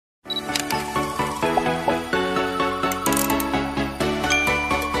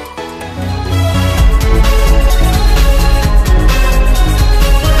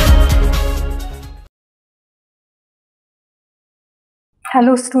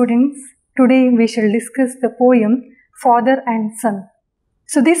Hello students, today we shall discuss the poem Father and Son.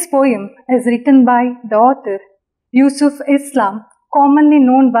 So this poem is written by the author Yusuf Islam, commonly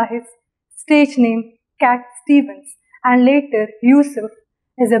known by his stage name Cat Stevens, and later Yusuf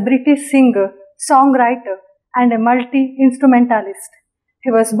is a British singer, songwriter and a multi-instrumentalist. He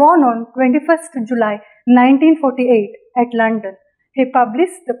was born on 21st July 1948 at London. He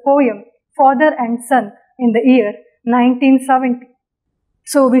published the poem Father and Son in the year 1970.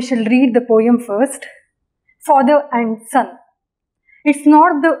 So we shall read the poem first. Father and Son. It's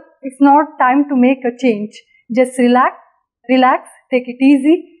not time to make a change. Just relax, take it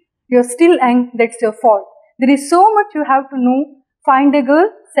easy. You're still young, that's your fault. There is so much you have to know. Find a girl,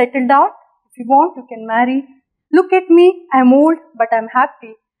 settle down. If you want, you can marry. Look at me, I'm old, but I'm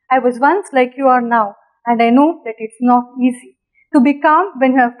happy. I was once like you are now, and I know that it's not easy to be calm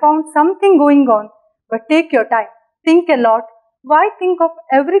when you have found something going on. But take your time, think a lot. Why think of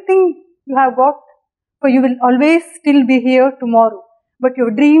everything you have got? For you will always still be here tomorrow, but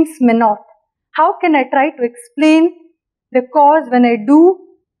your dreams may not. How can I try to explain the cause when I do?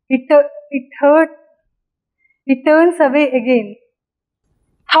 It turns away again.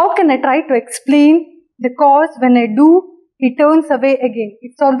 How can I try to explain the cause when I do? It turns away again.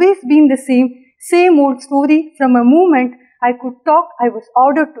 It's always been the same old story. From a moment I could talk, I was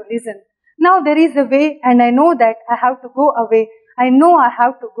ordered to listen. Now there is a way, and I know that I have to go away. I know I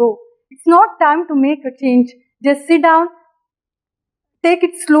have to go. It's not time to make a change. Just sit down. Take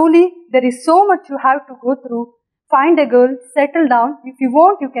it slowly. There is so much you have to go through. Find a girl, settle down. If you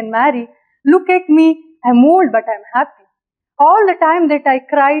want, you can marry. Look at me. I'm old, but I'm happy. All the time that I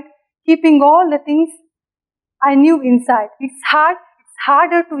cried, keeping all the things I knew inside. It's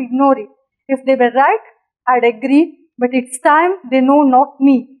harder to ignore it. If they were right, I'd agree. But it's time they know, not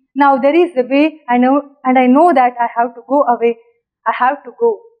me. Now there is a way, and I know that I have to go away. I have to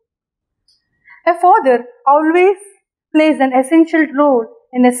go. A father always plays an essential role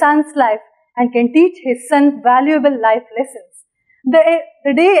in a son's life and can teach his son valuable life lessons.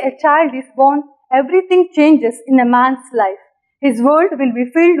 The day a child is born, everything changes in a man's life. His world will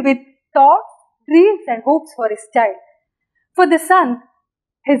be filled with thoughts, dreams and hopes for his child. For the son,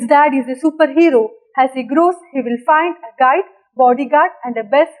 his dad is a superhero. As he grows, he will find a guide, bodyguard and a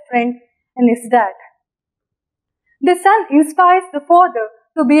best friend in his dad. The son inspires the father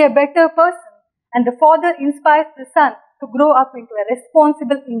to be a better person, and the father inspires the son to grow up into a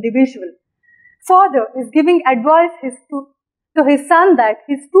responsible individual. Father is giving advice to his son that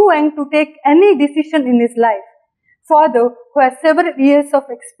he is too young to take any decision in his life. Father, who has several years of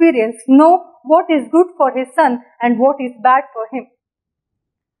experience, knows what is good for his son and what is bad for him.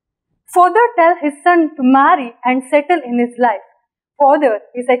 Father tells his son to marry and settle in his life. Father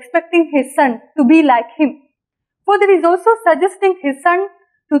is expecting his son to be like him. Father is also suggesting his son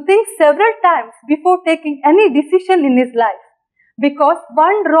to think several times before taking any decision in his life, because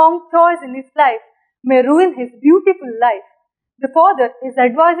one wrong choice in his life may ruin his beautiful life. The father is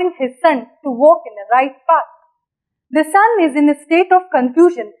advising his son to walk in the right path. The son is in a state of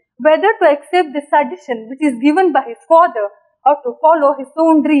confusion whether to accept the suggestion which is given by his father or to follow his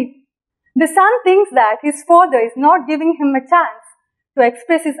own dream. The son thinks that his father is not giving him a chance to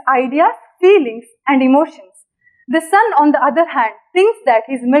express his ideas, feelings and emotions. The son, on the other hand, thinks that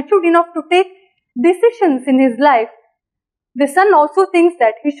he is matured enough to take decisions in his life. The son also thinks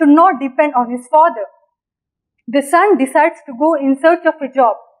that he should not depend on his father. The son decides to go in search of a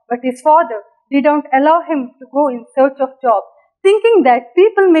job, but his father didn't allow him to go in search of a job, thinking that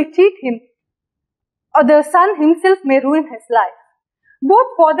people may cheat him or the son himself may ruin his life. Both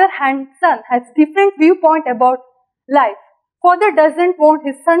father and son has different viewpoint about life. Father doesn't want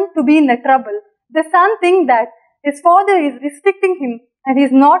his son to be in a trouble. The son thinks that his father is restricting him and he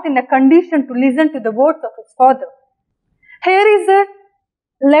is not in a condition to listen to the words of his father. Here is a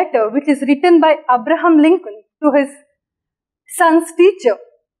letter which is written by Abraham Lincoln to his son's teacher.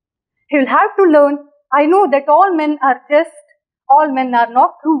 He will have to learn, I know that all men are just, all men are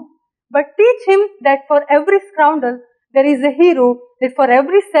not true, but teach him that for every scoundrel there is a hero, that for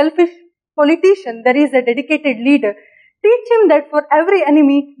every selfish politician there is a dedicated leader. Teach him that for every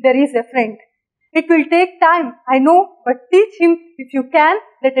enemy there is a friend. It will take time, I know, but teach him if you can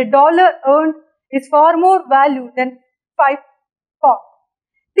that $1 earned is far more value than 5 pounds.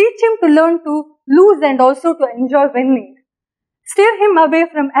 Teach him to learn to lose and also to enjoy winning. Steer him away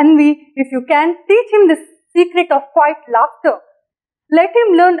from envy if you can. Teach him the secret of quiet laughter. Let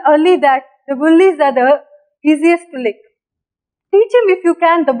him learn early that the bullies are the easiest to lick. Teach him if you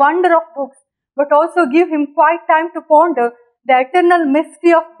can the wonder of books, but also give him quiet time to ponder the eternal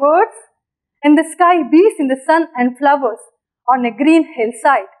mystery of birds in the sky, bees in the sun and flowers. on a green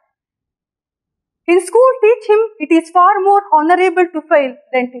hillside. In school, teach him it is far more honorable to fail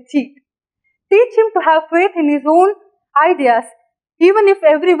than to cheat. Teach him to have faith in his own ideas, even if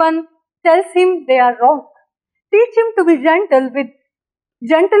everyone tells him they are wrong. Teach him to be gentle with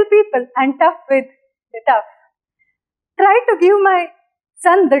gentle people and tough with the tough. Try to give my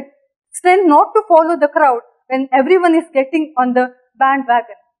son the strength not to follow the crowd when everyone is getting on the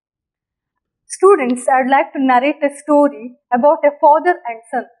bandwagon. Students, I'd like to narrate a story about a father and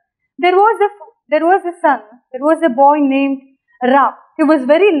son. There was a boy named Ram. He was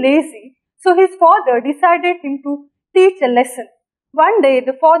very lazy, so his father decided him to teach a lesson. One day,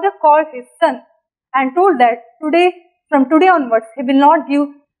 the father called his son and told that from today onwards, he will not give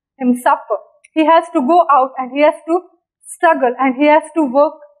him supper. He has to go out and he has to struggle and he has to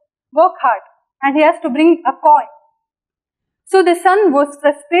work hard and he has to bring a coin. So the son was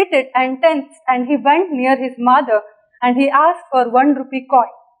frustrated and tense and he went near his mother and he asked for 1 rupee coin.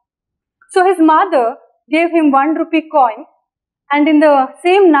 So his mother gave him 1 rupee coin, and in the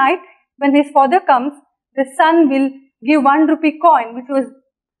same night when his father comes, the son will give 1 rupee coin which was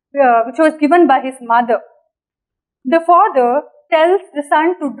given by his mother. The father tells the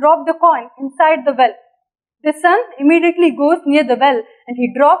son to drop the coin inside the well. The son immediately goes near the well and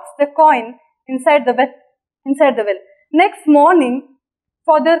he drops the coin inside the well. Next morning,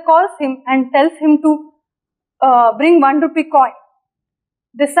 father calls him and tells him to bring 1 rupee coin.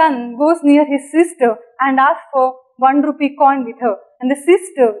 The son goes near his sister and asks for 1 rupee coin with her. And the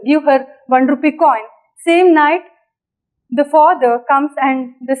sister gives her 1 rupee coin. Same night, the father comes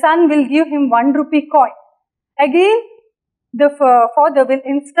and the son will give him 1 rupee coin. Again, the father will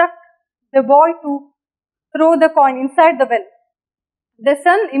instruct the boy to throw the coin inside the well. The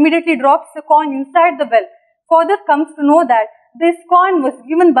son immediately drops the coin inside the well. Father comes to know that this coin was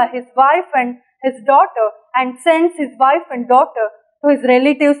given by his wife and his daughter and sends his wife and daughter to his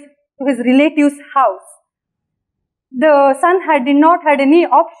relative's house. The son did not have any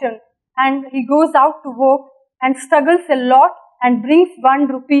option and he goes out to work and struggles a lot and brings 1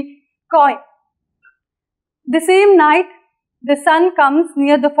 rupee coin. The same night, the son comes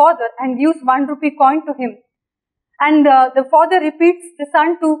near the father and gives 1 rupee coin to him. And the father repeats the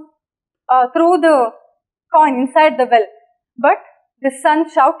son to throw the coin inside the well. But the son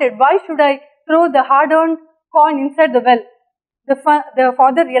shouted, "Why should I throw the hard-earned coin inside the well?" The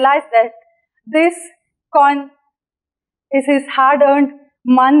father realized that this coin is his hard-earned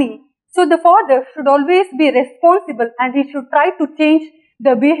money. So the father should always be responsible and he should try to change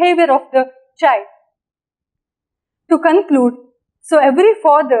the behavior of the child. To conclude, so every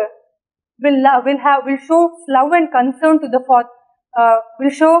father will show love and concern to the will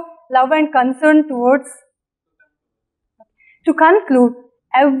show love and concern towards. To conclude,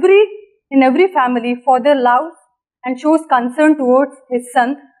 in every family, father loves and shows concern towards his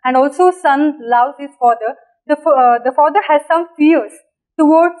son, and also son loves his father. The father has some fears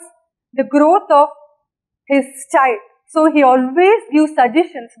towards the growth of his child. So he always gives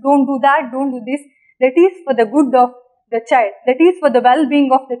suggestions, don't do that, don't do this. That is for the good of the child. That is for the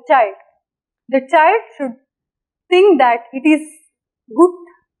well-being of the child. The child should think that it is good,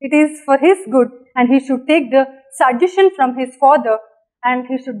 it is for his good, and he should take the suggestion from his father and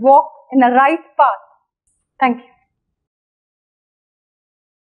he should walk in a right path. Thank you.